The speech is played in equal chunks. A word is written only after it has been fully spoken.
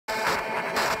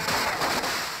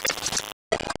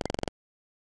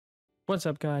What's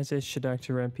up guys, it's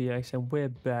ShaductorMPX and we're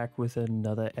back with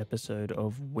another episode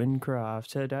of Wynncraft.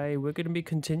 Today we're going to be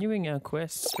continuing our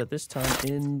quests, but this time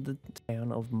in the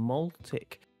town of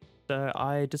Maltic. So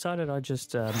I decided I'd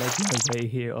just make my way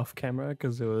here off camera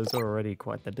because it was already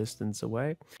quite the distance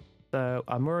away. So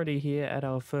I'm already here at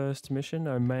our first mission.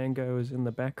 Our mango is in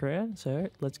the background, so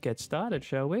let's get started,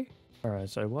 shall we? Alright,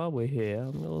 so while we're here,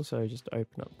 I'm going to also just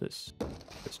open up this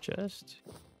chest.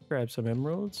 Grab some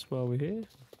emeralds while we're here.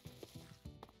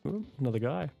 Ooh, another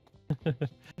guy.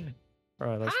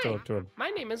 Alright, let's talk to him. My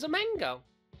name is Mango.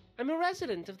 I'm a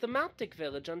resident of the Maltic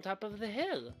village on top of the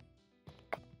hill.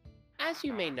 As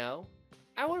you may know,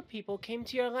 our people came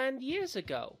to your land years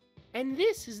ago, and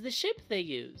this is the ship they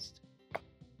used.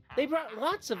 They brought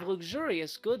lots of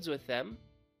luxurious goods with them.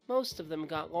 Most of them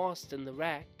got lost in the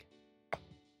wreck.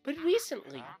 But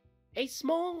recently, a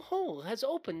small hole has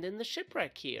opened in the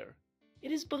shipwreck here.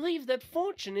 It is believed that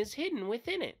fortune is hidden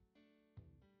within it.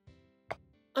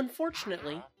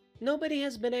 Unfortunately, nobody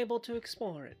has been able to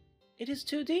explore it. It is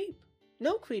too deep.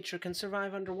 No creature can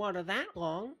survive underwater that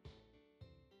long.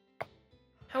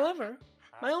 However,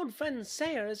 my old friend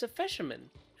Sayer is a fisherman,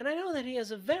 and I know that he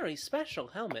has a very special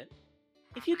helmet.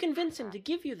 If you convince him to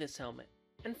give you this helmet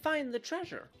and find the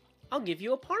treasure, I'll give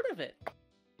you a part of it.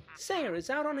 Sayer is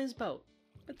out on his boat,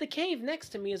 but the cave next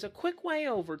to me is a quick way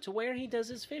over to where he does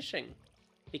his fishing.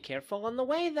 Be careful on the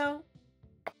way, though.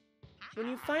 When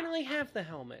you finally have the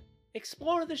helmet,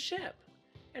 explore the ship,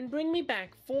 and bring me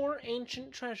back 4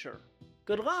 ancient treasure.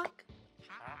 Good luck!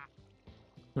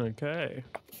 Okay.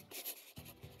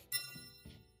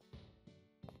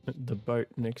 The boat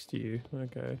next to you.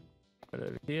 Okay. Right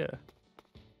over here.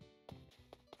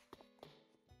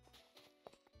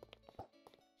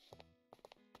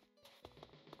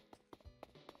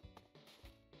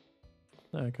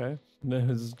 Okay.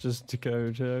 There's just to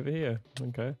go to over here.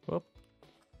 Okay. Whoop.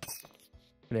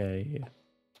 Get out of here.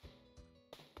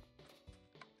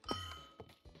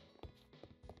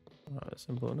 Alright,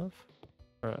 simple enough.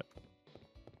 Alright.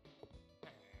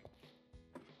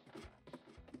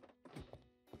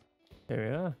 Here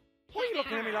we are. Why are you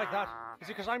looking at me like that? Is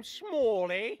it because I'm small,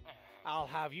 eh? I'll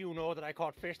have you know that I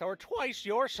caught fish that were twice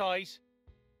your size.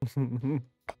 Or,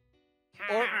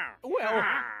 well,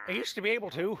 I used to be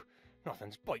able to.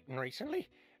 Nothing's biting recently.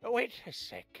 Wait a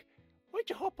sec. Why'd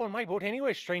you hop on my boat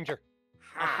anyway, stranger?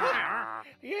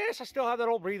 Yes, I still have that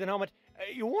old breathing helmet.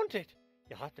 You want it?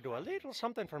 You'll have to do a little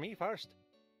something for me first.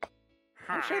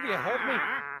 I'm sure you heard me,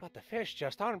 but the fish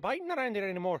just aren't biting around here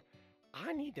anymore.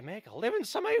 I need to make a living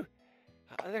somehow.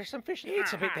 There's some fish.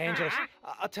 It's a bit dangerous.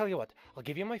 I'll tell you what. I'll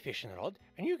give you my fishing rod,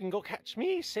 and you can go catch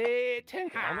me, say,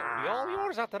 10 pounds. It'll be all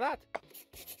yours after that.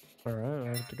 Alright,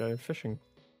 I have to go fishing.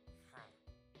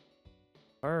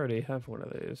 I already have one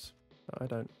of these. I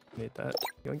don't need that.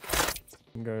 Yoink.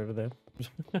 I can go over there.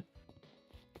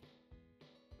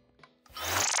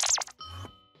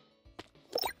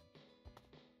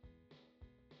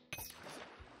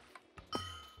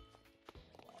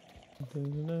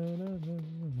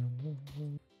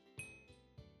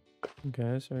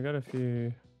 Okay, so we got a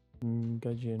few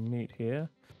Gudgeon meat here.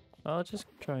 I'll just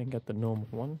try and get the normal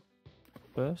one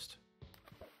first.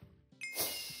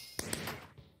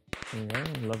 There we go,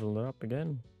 level it up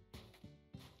again.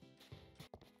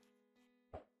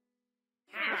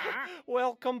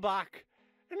 Welcome back.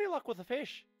 Any luck with the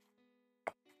fish?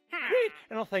 Great,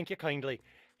 and I'll thank you kindly.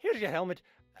 Here's your helmet.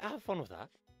 Have fun with that.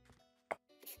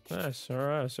 Nice,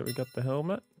 alright, so we got the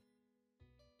helmet.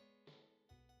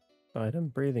 Item,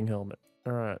 breathing helmet.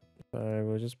 Alright, so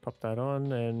we'll just pop that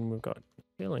on and we've got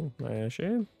healing, I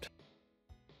assume.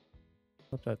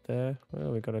 Put that there.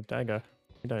 Well, we got a dagger.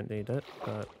 We don't need it,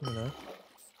 but, you know.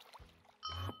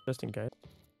 Just in case.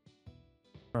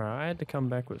 Alright, I had to come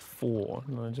back with 4,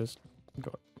 and I just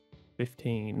got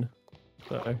 15.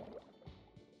 So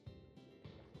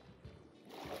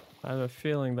I have a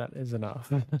feeling that is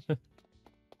enough.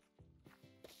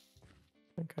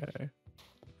 Okay.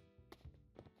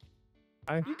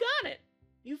 You got it!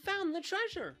 You found the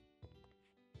treasure!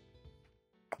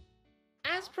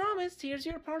 As promised, here's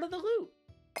your part of the loot.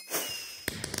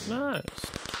 Nice.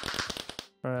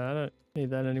 Alright, I don't need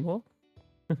that anymore.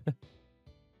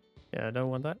 Yeah, I don't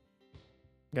want that.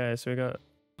 Okay, so we got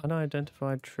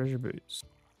unidentified treasure boots.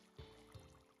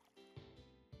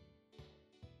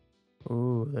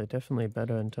 Ooh, they're definitely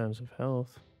better in terms of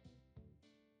health.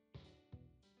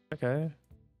 Okay,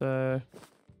 so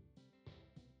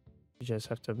we just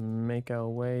have to make our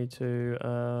way to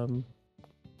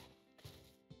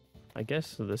I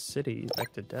guess the city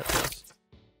back to Deathless.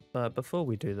 But before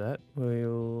we do that,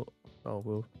 we'll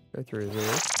go through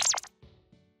this.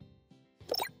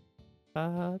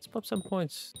 Let's pop some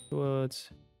points towards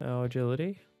our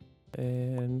agility.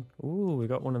 And, ooh, we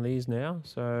got one of these now,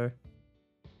 so...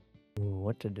 Ooh,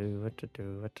 what to do?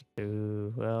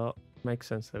 Well, makes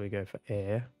sense that we go for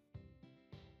air.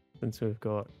 Since we've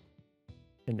got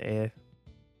an air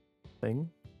thing.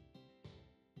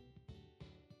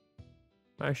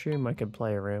 I assume I can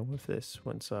play around with this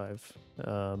once I've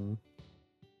 15%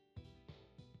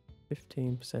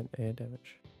 air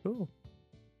damage. Ooh,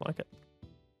 like it.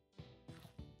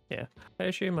 Yeah, I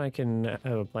assume I can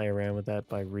have a play around with that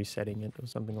by resetting it or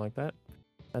something like that.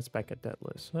 That's back at that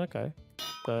list. Okay,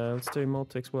 so let's do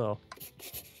Maltic's well.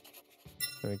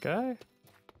 There we go.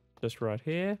 Just right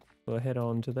here. We'll head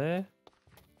on to there.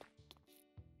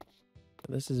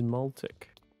 This is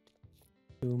Maltic.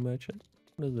 Tool merchant.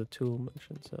 What does the tool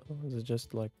merchant sell? Is it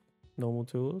just like normal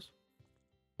tools?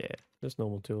 Yeah, just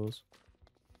normal tools.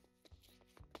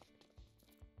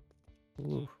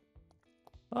 Ooh.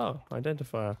 Oh,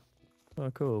 identifier. Oh,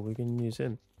 cool. We can use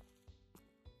him.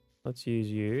 Let's use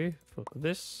you for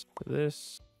this,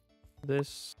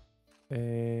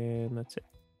 and that's it.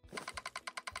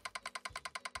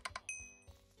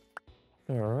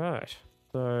 Alright.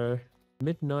 So,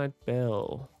 Midnight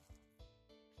Bell.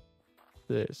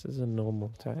 This is a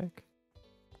normal attack.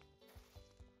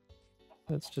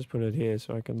 Let's just put it here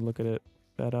so I can look at it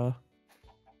better.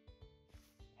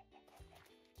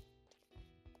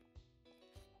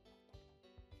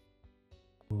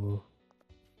 Ooh.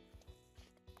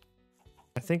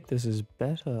 I think this is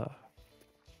better.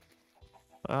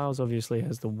 Ours obviously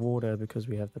has the water because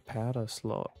we have the powder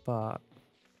slot, but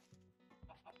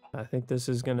I think this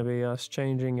is going to be us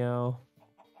changing our...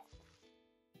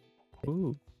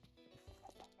 Ooh.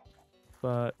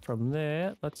 But from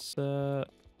there, let's talk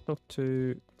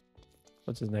to...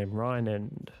 What's his name?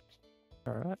 Reimagined.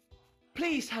 Alright.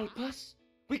 Please help us.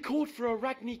 We called for a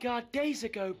Ragnigard days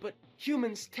ago, but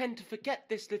humans tend to forget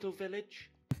this little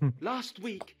village. Last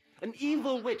week, an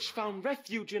evil witch found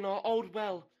refuge in our old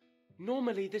well.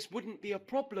 Normally this wouldn't be a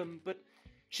problem, but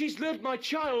she's lured my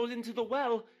child into the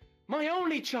well. My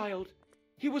only child.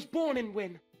 He was born in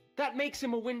Wynn. That makes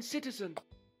him a Wynn citizen.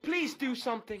 Please do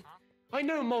something. I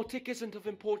know Maltic isn't of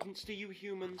importance to you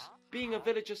humans, being a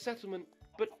villager settlement,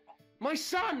 but my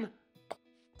son!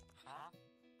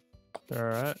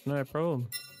 Alright, no problem.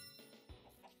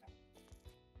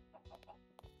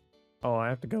 Oh, I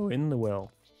have to go in the well.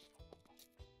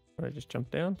 Can I just jump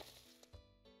down?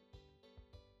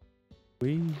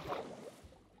 Whee.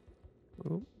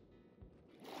 Ooh.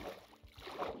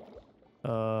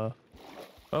 Oh.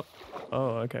 Oh,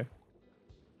 okay.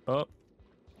 Oh.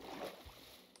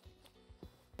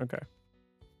 Okay.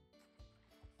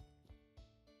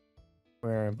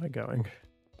 Where am I going?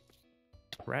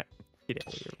 Rat. Get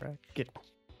out of here, rat. Get out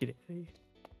of here.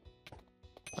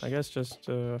 I guess just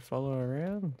follow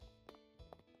around.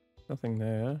 Nothing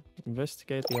there.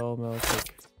 Investigate the old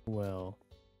Maltic well.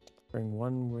 Bring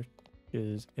one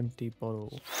witch's empty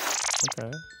bottle.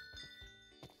 Okay.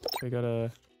 We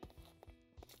gotta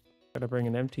bring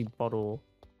an empty bottle.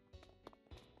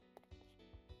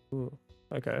 Ooh.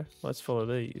 Okay, let's follow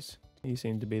these. These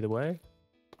seem to be the way.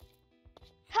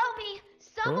 Help me!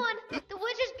 Someone! The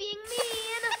witch is being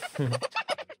mean!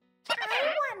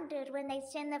 I wondered when they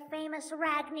send the famous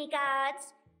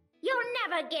Ragnigards. You'll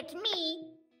never get me!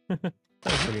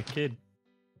 Sounds like a kid.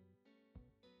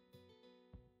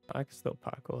 I can still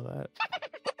parkour that.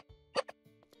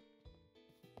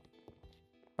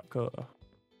 Parkour.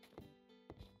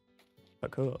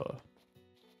 Parkour.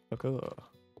 Parkour.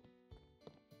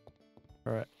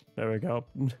 Alright, there we go.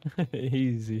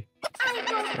 Easy. I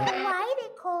don't know why they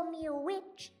call me a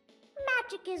witch.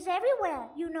 Magic is everywhere,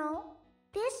 you know.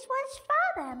 This one's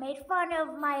father made fun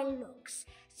of my looks,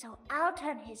 so I'll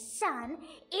turn his son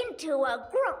into a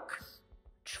grook.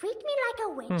 Treat me like a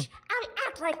witch, I'll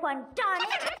act like one, darn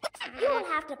it! You'll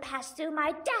have to pass through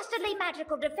my dastardly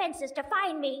magical defenses to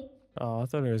find me. Oh, I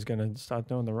thought he was gonna start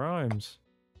doing the rhymes.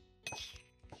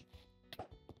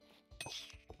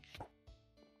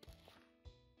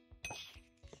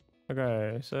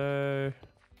 Okay, so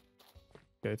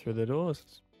go through the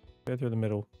doors. Go through the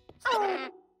middle. Oh,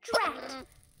 drat!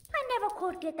 I never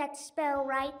could get that spell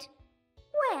right.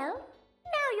 Well,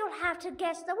 now you'll have to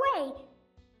guess the way.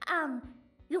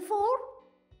 You fool?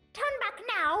 Turn back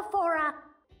now for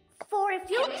if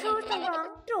you choose the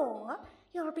wrong door,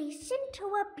 you'll be sent to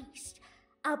a beast.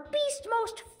 A beast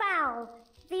most foul.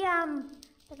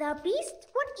 The beast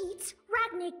what eats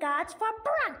Ragnigards for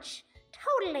brunch.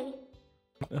 Totally.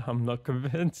 I'm not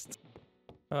convinced.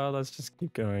 Let's just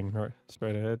keep going right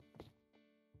straight ahead.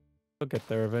 We'll get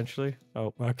there eventually.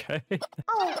 Oh, okay.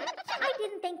 Oh, I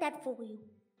didn't think that for you.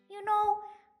 You know,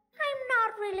 I'm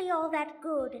not really all that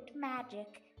good at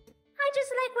magic. I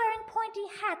just like wearing pointy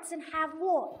hats and have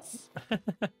warts.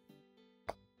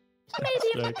 Maybe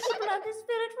if the Jokes. people of this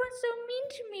village weren't so mean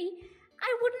to me, I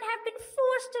wouldn't have been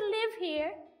forced to live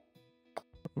here.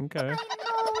 Okay. I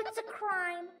know it's a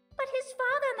crime, but his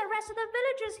father and the rest of the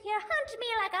villagers here hunt me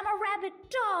like I'm a rabid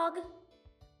dog.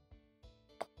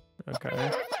 Okay. Are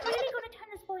you really going to turn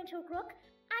this boy into a crook?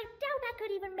 I doubt I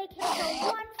could even make him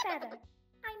show one feather.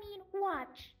 I mean,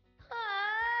 watch.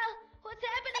 What's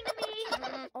happening to me?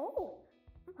 Oh,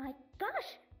 my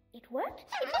gosh. It worked.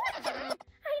 It worked.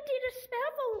 I did a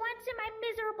spell for once in my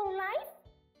miserable life.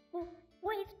 Oh,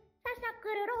 wait, that's not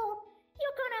good at all.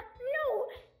 You're gonna... No!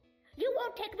 You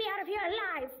won't take me out of here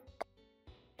alive.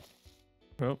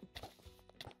 Oh.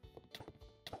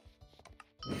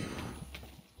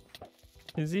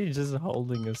 Is he just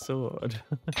holding a sword?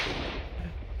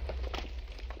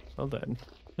 Well done.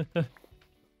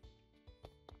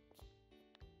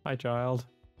 Hi, child.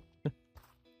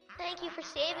 Thank you for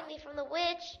saving me from the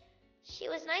witch. She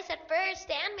was nice at first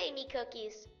and made me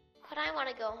cookies. But I want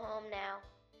to go home now.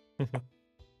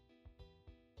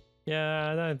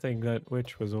 Yeah, I don't think that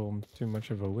witch was all too much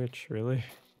of a witch, really.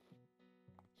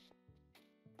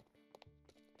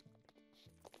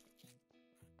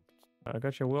 I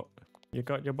got your you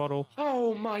got your bottle.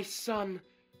 Oh, my son.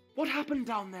 What happened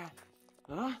down there?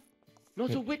 Huh?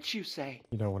 Not a witch, you say?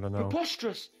 You don't want to know.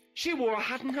 Preposterous. She wore a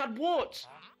hat and had warts.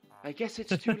 I guess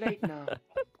it's too late now.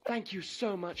 Thank you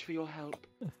so much for your help.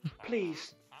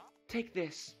 Please, take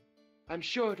this. I'm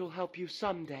sure it'll help you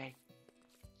someday.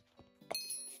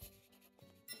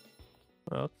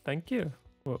 Well, thank you.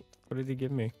 What did he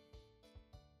give me?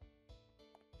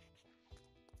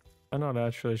 I'm not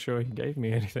actually sure he gave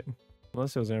me anything.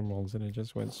 Unless it was emeralds and it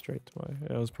just went straight to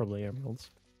my... It was probably emeralds.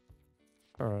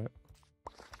 Alright.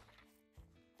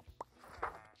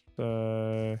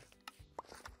 So...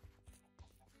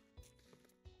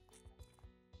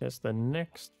 Guess the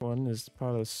next one is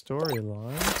part of the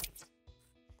storyline.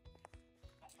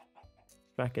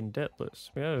 Back in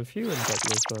Debtless. We have a few in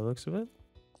Debtless by the looks of it.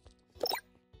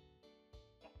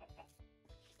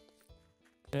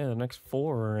 Yeah, the next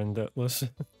 4 are in Debtless.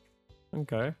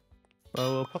 Okay.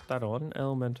 Well, we'll pop that on.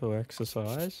 Elemental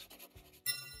exercise.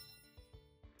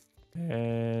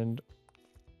 And...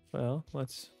 Well,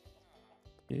 let's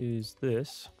use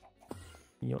this.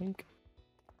 Yoink.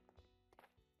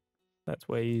 That's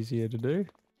way easier to do.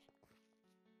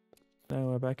 Now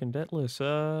we're back in Debtless.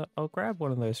 I'll grab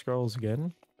one of those scrolls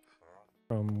again.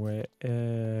 From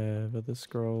wherever the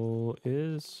scroll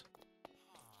is. Is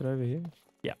it over here?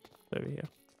 Yeah, over here.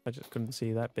 I just couldn't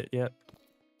see that bit yet.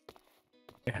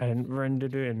 It hadn't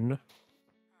rendered in.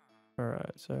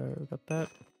 Alright, so we got that.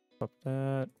 Pop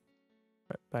that.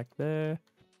 Right back there.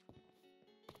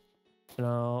 And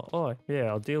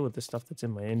I'll deal with the stuff that's in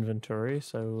my inventory.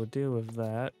 So we'll deal with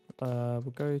that.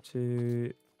 We'll go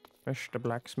to Mr.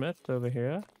 Blacksmith over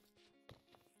here.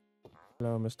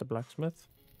 Hello, Mr. Blacksmith.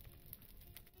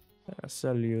 I'll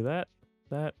sell you that.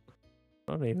 Not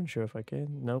even sure if I can.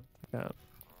 Nope, I can't.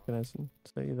 Can I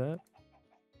sell you that?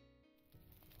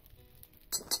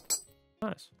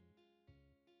 Nice.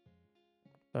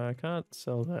 So I can't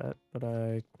sell that, but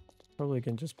I probably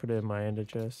can just put it in my ender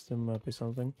chest. There might be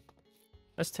something.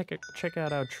 Let's check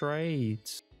out our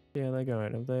trades. Yeah, they're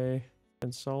going. Have they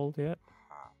been sold yet?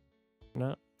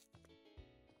 No.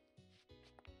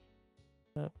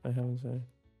 No, I haven't seen.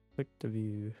 Click to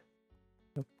view.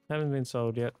 Nope, haven't been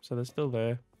sold yet, so they're still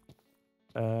there.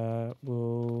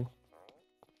 We'll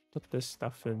put this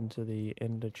stuff into the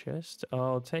ender chest.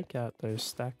 I'll take out those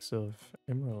stacks of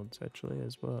emeralds actually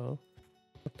as well.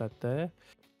 Put that there.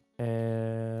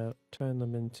 And turn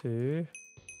them into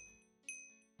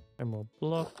emerald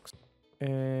blocks.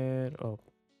 And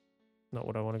not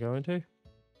what I want to go into.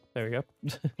 There we go.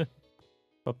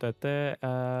 Pop that there.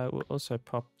 We'll also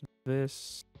pop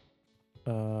this.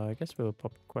 I guess we'll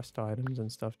pop quest items and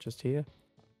stuff just here.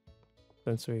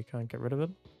 Then so you can't get rid of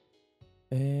them.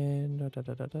 And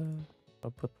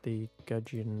I'll put the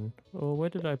gudgeon. Oh, where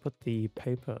did I put the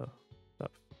paper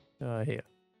stuff? Here.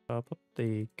 I'll put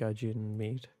the gudgeon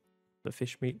meat, the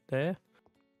fish meat there.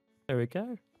 There we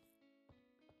go.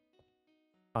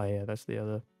 Oh yeah, that's the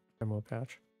other emerald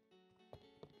pouch.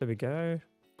 There we go.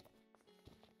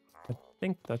 I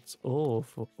think that's all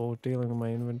for dealing with my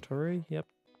inventory. Yep.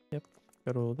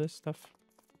 Got all this stuff.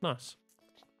 Nice.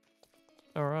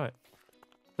 Alright.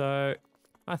 So,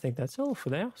 I think that's all for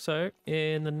now. So,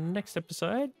 in the next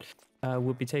episode,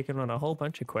 we'll be taking on a whole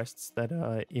bunch of quests that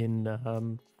are in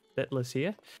Debtless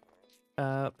here.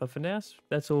 But for now,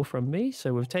 that's all from me.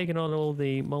 So, we've taken on all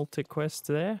the Maltic quests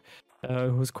there.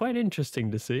 It was quite interesting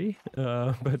to see,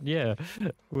 but yeah,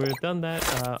 we've done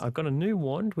that. I've got a new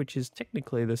wand, which is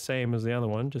technically the same as the other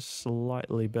one, just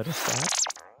slightly better stats.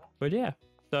 But yeah,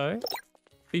 so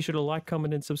be sure to like,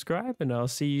 comment, and subscribe, and I'll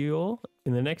see you all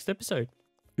in the next episode.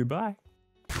 Goodbye.